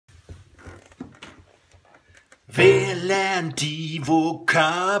Wer lernt die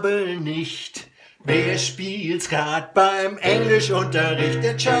Vokabeln nicht? Wer spielt's grad beim Englischunterricht?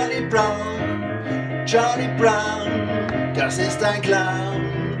 Der Charlie Brown, Charlie Brown, das ist ein Clown,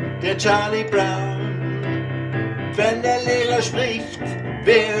 der Charlie Brown. Wenn der Lehrer spricht,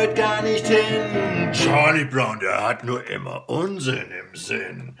 wer hört gar nicht hin? Charlie Brown, der hat nur immer Unsinn im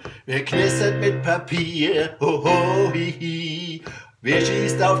Sinn. Wer knistert mit Papier, hoho, hihi. Wer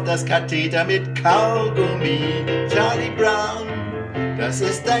schießt auf das Katheter mit Kaugummi? Charlie Brown, das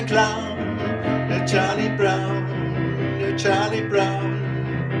ist ein Clown, der Charlie Brown, der Charlie Brown.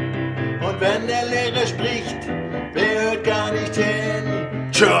 Und wenn der Lehrer spricht, wer hört gar nicht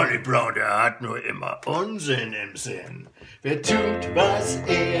hin? Charlie Brown, der hat nur immer Unsinn im Sinn. Wer tut, was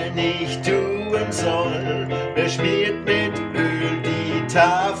er nicht tun soll? Wer schmiert mit Öl die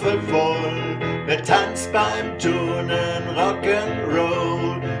Tafel voll? Wer tanzt beim Turnen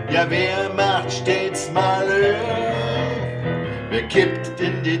Rock'n'Roll? Ja, wer macht stets mal Öl? Wer kippt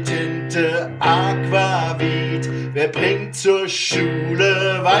in die Tinte Aquavit? Wer bringt zur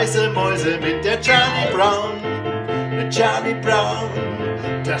Schule weiße Mäuse mit? Der Charlie Brown, der Charlie Brown,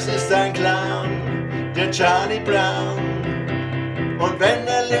 das ist ein Clown, der Charlie Brown. Und wenn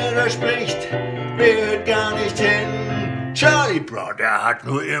der Lehrer spricht, wer hört gar nicht hin? Charlie Brown, der hat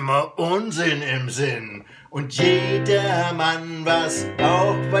nur immer Unsinn im Sinn. Und jeder Mann, was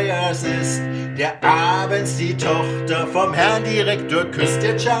auch wer es ist, der abends die Tochter vom Herrn Direktor küsst,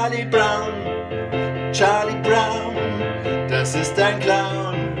 der Charlie Brown, Charlie Brown, das ist ein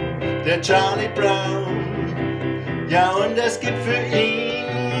Clown, der Charlie Brown. Ja, und es gibt für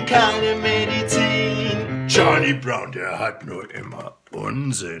ihn keine Medizin. Charlie Brown, der hat nur immer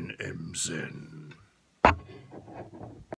Unsinn im Sinn.